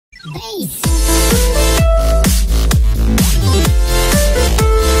What's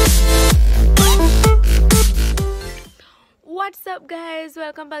up, guys?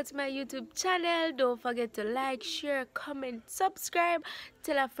 Welcome back to my YouTube channel. Don't forget to like, share, comment, subscribe,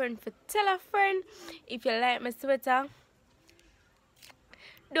 tell a friend for tell a friend. If you like my sweater,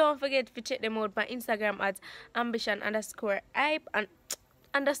 don't forget to check them out on Instagram at ambition_hype and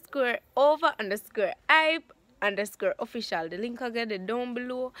 _over_hype_official. The link I'll get it down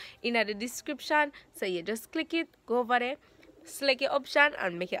below in the description. So you just click it, go over there, select your option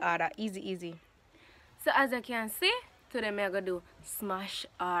and make your order easy. So as you can see, today I'm gonna do smash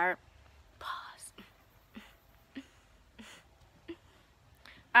or pause.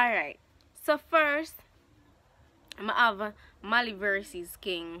 Alright, so first I'm gonna have Mali versus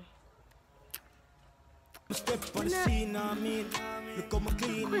King. Question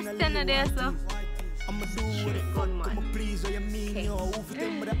there, so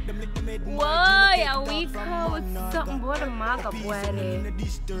whoa, yeah, we call something about a maga boy.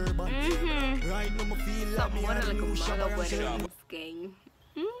 Something about like a maga boy in this game.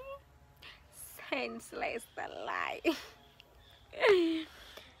 Senseless the lie.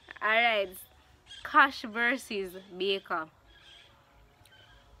 Alright, Cash versus Baker.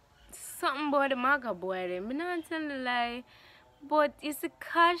 Something about the maga boy. I'm not telling the lie, but it's a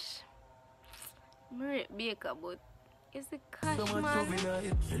Cash. Marie Baker, but it's a Cash man. The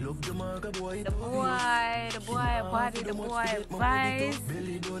boy body, the boy vibes.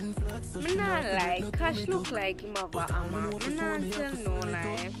 Me not like Cash look like him have a hammer. Me not tell no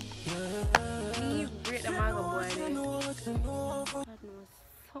lie. He break the maga boy then. God knows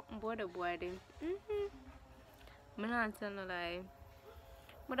something about the boy then. Me not tell no lie.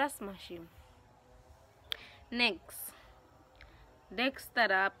 But that's smash him. Next, Dexter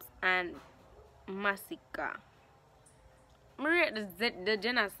Daps and Massacre. I rate the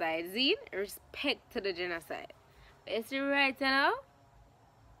genocide. See? Respect to the genocide. But you see right now?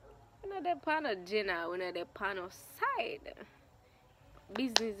 We're not the pan of Jenna, we're not the pan of side.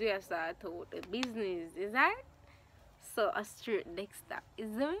 Business we are start out. The business, is that? So a straight Dexter.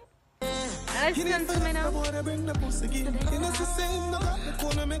 Is it? Listen to me now. When the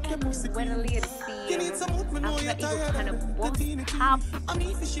lady see you, after you kind of bust top.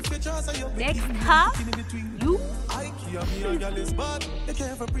 Next top, you.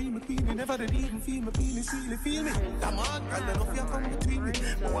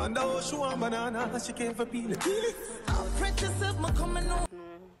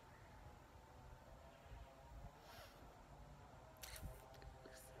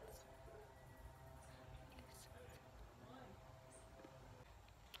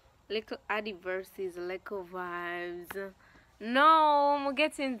 Little Addy versus Little Vibes. No, I'm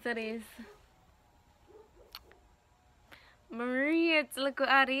getting into this. Maria Little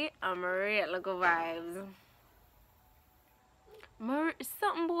Addy and Maria Little Vibes.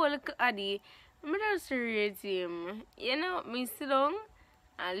 Something about Little Addy. I'm just rate him. You know, me sit down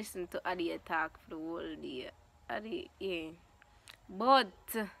and listen to Addy talk for the whole day. Addy, yeah. But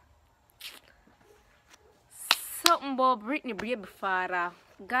something about Britney baby father.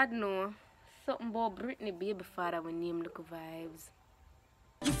 God know. Something about Britney baby father when name Little Vibes.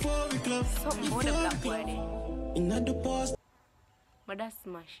 Something about the black boy there. But that's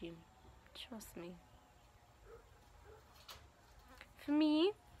smash him. Trust me. For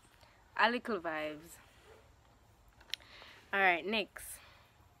me, a Little Vibes. Alright, next.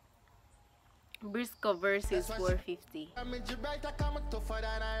 Briscoe versus 450.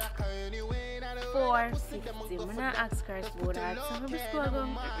 450. I'm not ask Chris about that. So Briscoe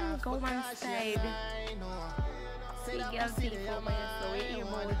go one side. See girl see for my so we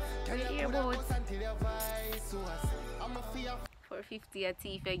earbuds. 450 a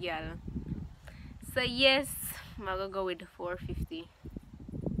teeth a girl. So yes, I'm gonna go with 450.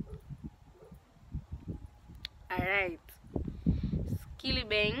 Alright.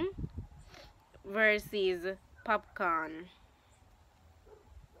 Skillibeng versus Popcorn.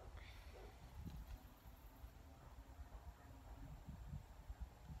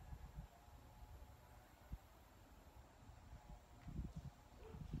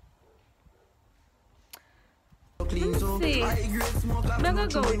 Let's see. I'm gonna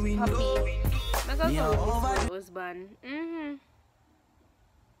go with Puppy. I'm gonna go with this husband.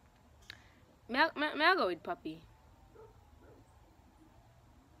 May I go with Puppy?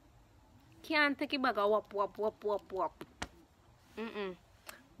 Can't take it back a wop.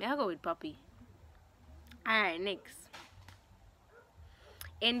 May I go with Puppy? Alright, next.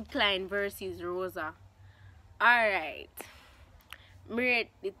 Incline versus Rosa. Alright. Me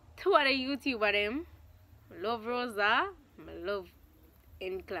the two other YouTuber them. Love Rosa. I love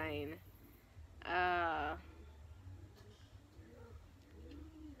incline.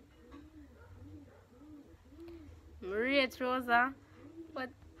 Maria Rosa, but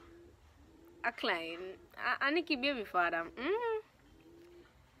a client. Nikki baby father.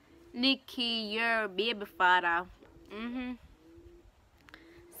 Nikki, your baby father.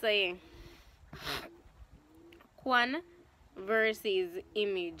 So yeah. Kwan versus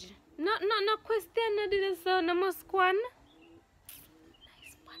Image. No question. No did so. No must Kwan.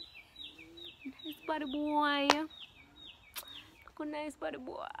 Nice body boy. Look nice body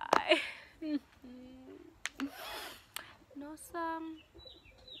boy. No some.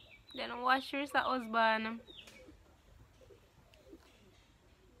 Then wash your husband.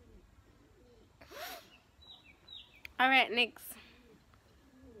 Alright, next.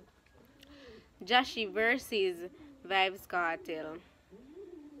 Joshi versus Vybz Kartel.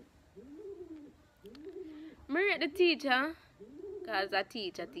 Marry the teacher. Because a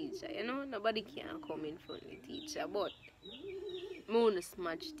teacher, you know, nobody can come in front of the teacher, but moon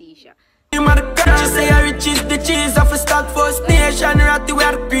smash teacher. Say I rich is the cheese of a stock first nation, ratty we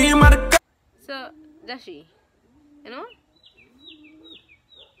are the cream of the. So, Joshi, you know?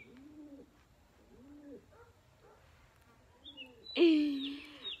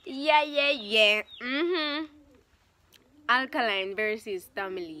 Yeah. Alkaline versus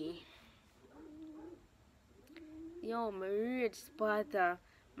Tamale. Yo, my rich Sparta.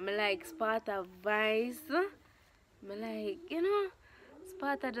 I like Sparta Vice. I like, you know,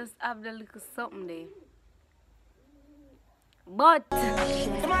 Sparta just have the little something there. But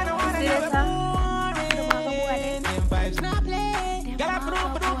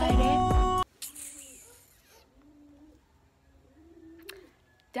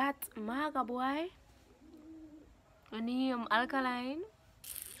that Maga boy, when him Alkaline,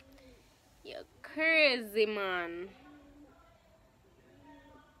 you're crazy, man.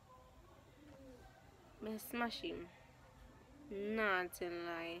 I smash him. Nothing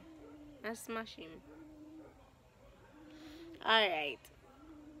lie. I smash him. Alright.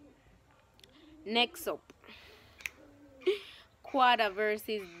 Next up. Quada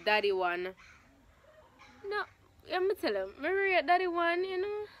versus Daddy One. No, let me tell him. Maria Daddy One, you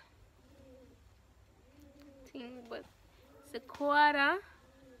know. Thing, but it's a Quada.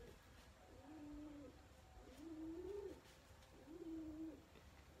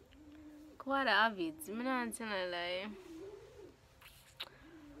 Quada have it. I'm not telling a lie.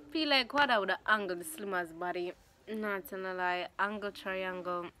 Feel like Quada would have angled the Slimmer's body. Not telling a lie. Angle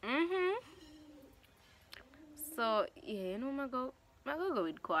triangle. So yeah, you know, I go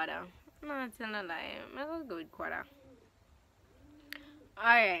with Quada. Not telling a lie. I go with Quada.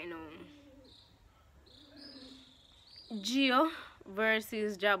 Alright, now. Gio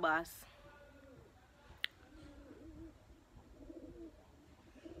versus Jabas.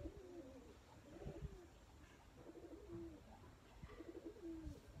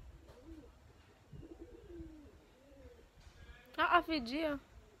 I offer Gio.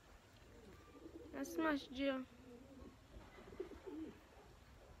 I smash Gio.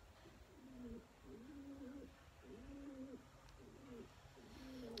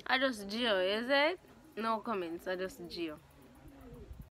 I just Gio, is it? No comments, I just Gio.